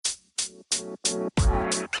Hello,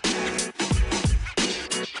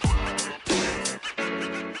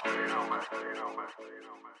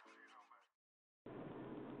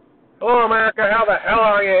 America. How the hell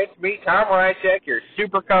are you? It's me, Tom Reichak, your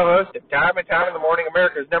super co-host of Time and Time in the Morning,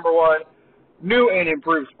 America's #1 new and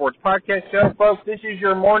improved sports podcast show. Folks, this is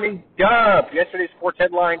your morning dump. Yesterday's sports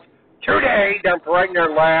headlines today dumped right in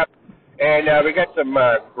your lap. And we got some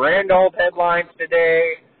grand old headlines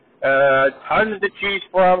today. Tons to choose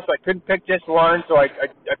from, so I couldn't pick just one, so I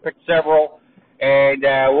picked several. And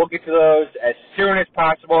we'll get to those as soon as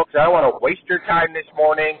possible because I don't want to waste your time this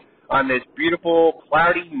morning on this beautiful,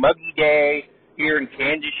 cloudy, muggy day here in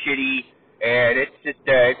Kansas City. And it's just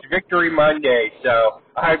it's Victory Monday, so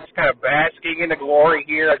I'm just kind of basking in the glory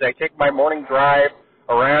here as I take my morning drive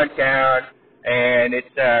around town. And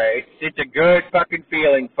it's a good fucking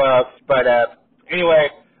feeling, folks. But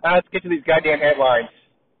anyway, let's get to these goddamn headlines.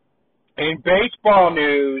 In baseball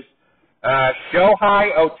news,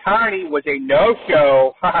 Shohei Ohtani was a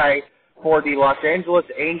no-show for the Los Angeles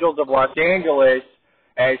Angels of Los Angeles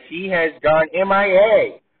as he has gone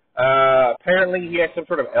MIA. Apparently he has some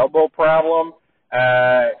sort of elbow problem.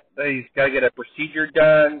 He's got to get a procedure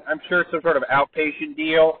done. I'm sure it's some sort of outpatient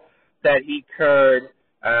deal that he could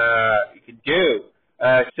do.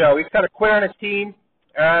 So he's kind of quit on his team.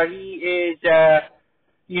 He is,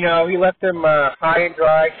 he left him high and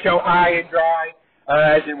dry, show high and dry,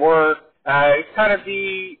 as it were. He's kind of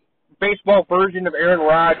the baseball version of Aaron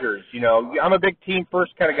Rodgers. You know, I'm a big team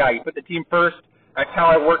first kind of guy. You put the team first. That's how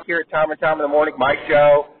I work here at Time and Time in the Morning, my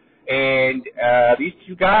show. And these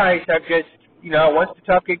two guys have just, once the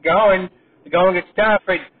tough get going, the going gets tough,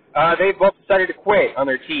 and they both decided to quit on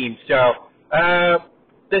their team. So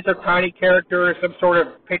this Ohtani character is some sort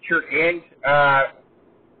of pitcher and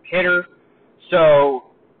hitter. So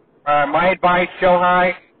my advice,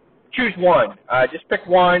 Shohei, choose one. Just pick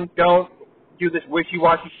one. Don't do this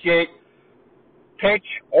wishy-washy shit. Pitch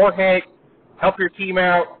or hit. Help your team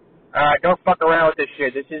out. Don't fuck around with this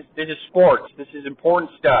shit. This is sports. This is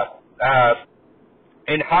important stuff.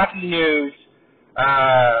 In hockey news,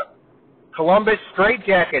 Columbus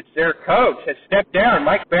Straitjackets, their coach, has stepped down.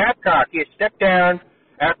 Mike Babcock, he has stepped down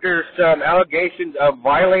after some allegations of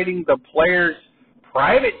violating the players'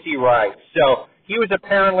 privacy rights. So he was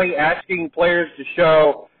apparently asking players to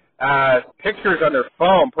show pictures on their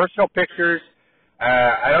phone, personal pictures.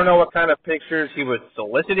 I don't know what kind of pictures he was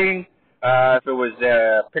soliciting. If it was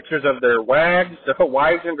pictures of their wags,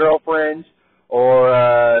 wives and girlfriends,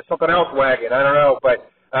 or something else wagging, I don't know. But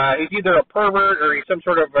he's either a pervert or he's some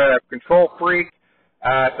sort of control freak.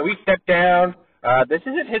 So he stepped down. This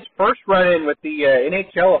isn't his first run-in with the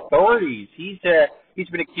NHL authorities. He's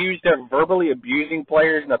been accused of verbally abusing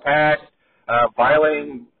players in the past,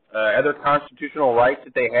 violating other constitutional rights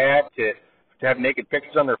that they have to have naked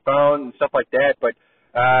pictures on their phone and stuff like that. But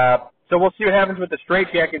so we'll see what happens with the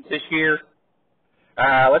Straitjackets this year.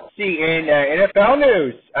 Let's see, in NFL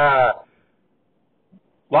news,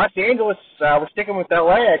 Los Angeles, we're sticking with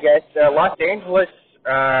L.A., I guess. Los Angeles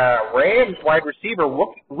Rams wide receiver,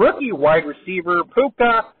 rookie wide receiver,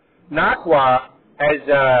 Puka Nacua, has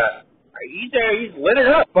he's lit it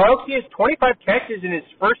up, folks. He has 25 catches in his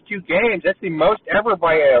first 2 games. That's the most ever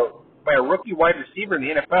by a rookie wide receiver in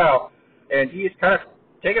the NFL. And he is kind of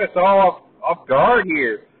taking us all off guard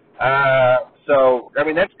here. So, I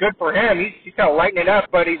mean, that's good for him. He's kind of lighting it up,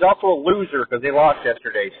 but he's also a loser because they lost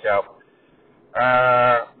yesterday. So,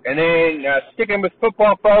 and then sticking with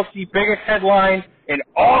football, folks, the biggest headline in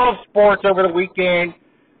all of sports over the weekend,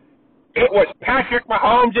 it was Patrick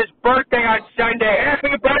Mahomes' birthday on Sunday.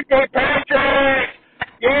 Happy birthday, Patrick!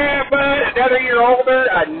 Yeah, bud, another year older,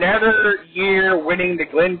 another year winning the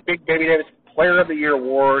Glenn Big Baby Davis Player of the Year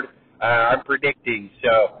award. I'm predicting.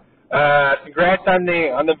 So, congrats on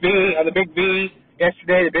the big V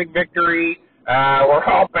yesterday, the big victory. We're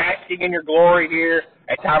all basking in your glory here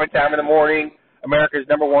at Time and Time in the Morning, America's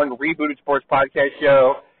 #1 rebooted sports podcast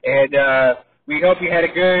show. And we hope you had a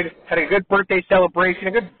good birthday celebration,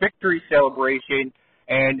 a good victory celebration,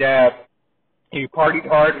 and you partied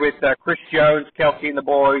hard with Chris Jones, Kelsey, and the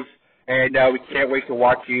boys. And we can't wait to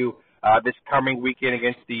watch you this coming weekend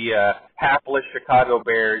against the hapless Chicago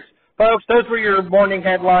Bears. Folks, those were your morning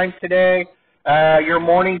headlines today. Your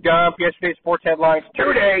morning dump, yesterday's sports headlines,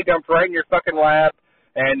 today dumped right in your fucking lap.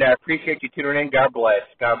 And I appreciate you tuning in. God bless.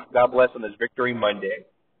 God bless on this Victory Monday.